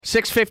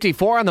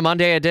6:54 on the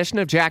Monday edition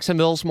of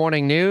Jacksonville's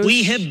Morning News.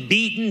 We have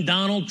beaten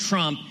Donald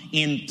Trump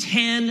in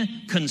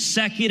 10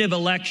 consecutive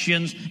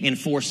elections in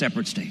 4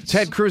 separate states.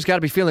 Ted Cruz got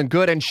to be feeling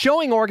good and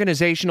showing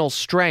organizational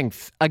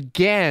strength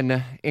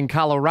again in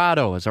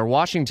Colorado as our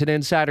Washington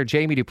insider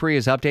Jamie Dupree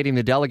is updating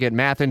the delegate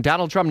math. And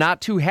Donald Trump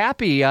not too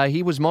happy.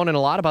 He was moaning a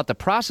lot about the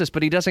process,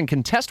 but he doesn't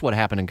contest what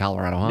happened in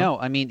Colorado, huh? No,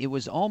 I mean, it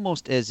was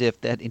almost as if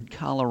that in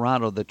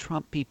Colorado, the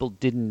Trump people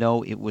didn't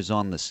know it was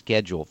on the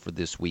schedule for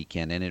this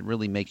weekend. And it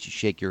really makes you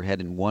shake your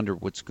head and wonder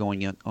what's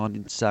going on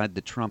inside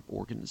the Trump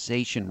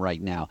organization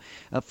right now.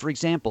 For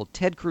example,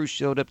 Ted Cruz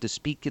showed up to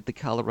speak at the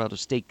Colorado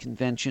State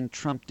Convention.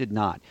 Trump did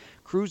not.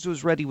 Cruz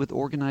was ready with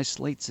organized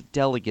slates of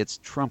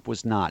delegates. Trump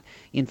was not.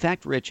 In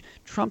fact, Rich,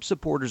 Trump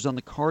supporters on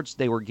the cards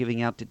they were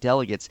giving out to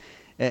delegates,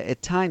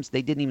 at times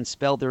they didn't even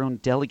spell their own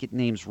delegate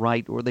names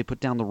right, or they put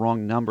down the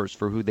wrong numbers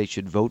for who they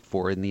should vote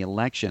for in the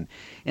election.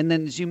 And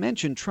then, as you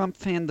mentioned, Trump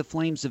fanned the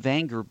flames of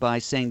anger by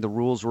saying the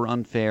rules were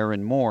unfair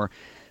and more.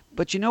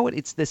 But you know what?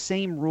 It's the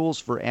same rules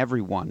for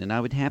everyone. And I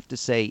would have to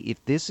say,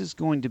 if this is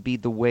going to be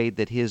the way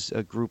that his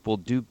group will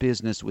do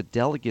business with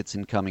delegates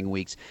in coming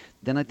weeks,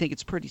 then I think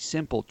it's pretty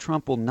simple.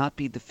 Trump will not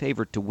be the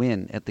favorite to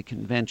win at the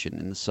convention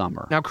in the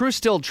summer. Now, Cruz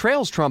still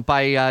trails Trump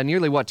by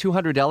nearly,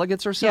 200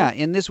 delegates or so? Yeah,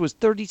 and this was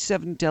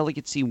 37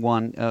 delegates he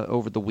won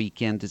over the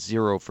weekend to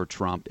 0 for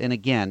Trump. And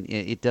again,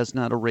 it does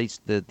not erase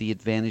the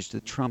advantage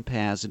that Trump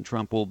has, and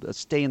Trump will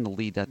stay in the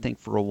lead, I think,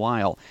 for a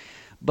while.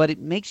 But it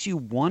makes you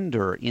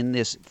wonder in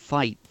this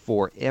fight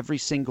for every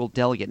single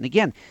delegate. And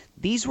again,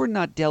 these were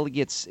not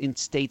delegates in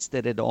states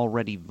that had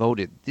already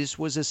voted. This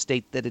was a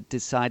state that had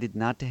decided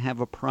not to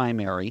have a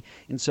primary,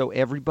 and so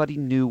everybody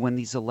knew when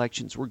these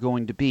elections were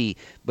going to be.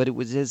 But it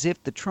was as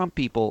if the Trump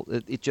people,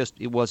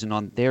 it wasn't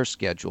on their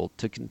schedule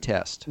to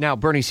contest. Now,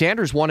 Bernie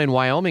Sanders won in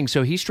Wyoming,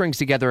 so he strings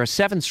together a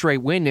 7th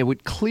straight win. It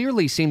would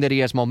clearly seem that he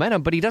has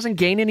momentum, but he doesn't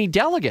gain any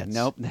delegates.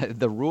 Nope.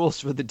 The rules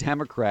for the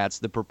Democrats,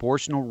 the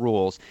proportional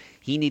rules,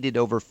 he needed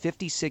over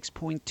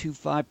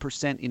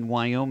 56.25% in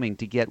Wyoming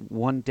to get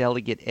one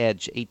delegate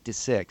edge, 8-6.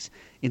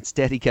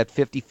 Instead, he got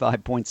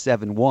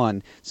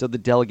 55.71, so the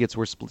delegates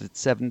were split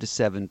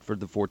 7-7 for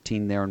the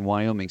 14 there in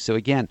Wyoming. So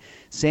again,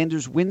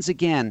 Sanders wins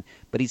again,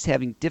 but he's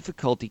having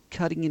difficulty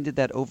cutting into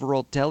that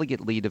overall delegate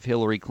lead of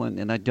Hillary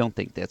Clinton, and I don't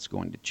think that's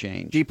going to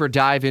change. Deeper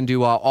dive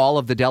into all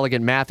of the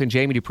delegate math in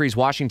Jamie Dupree's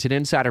Washington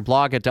Insider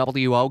blog at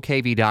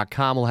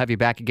WOKV.com. We'll have you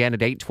back again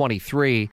at 8:23.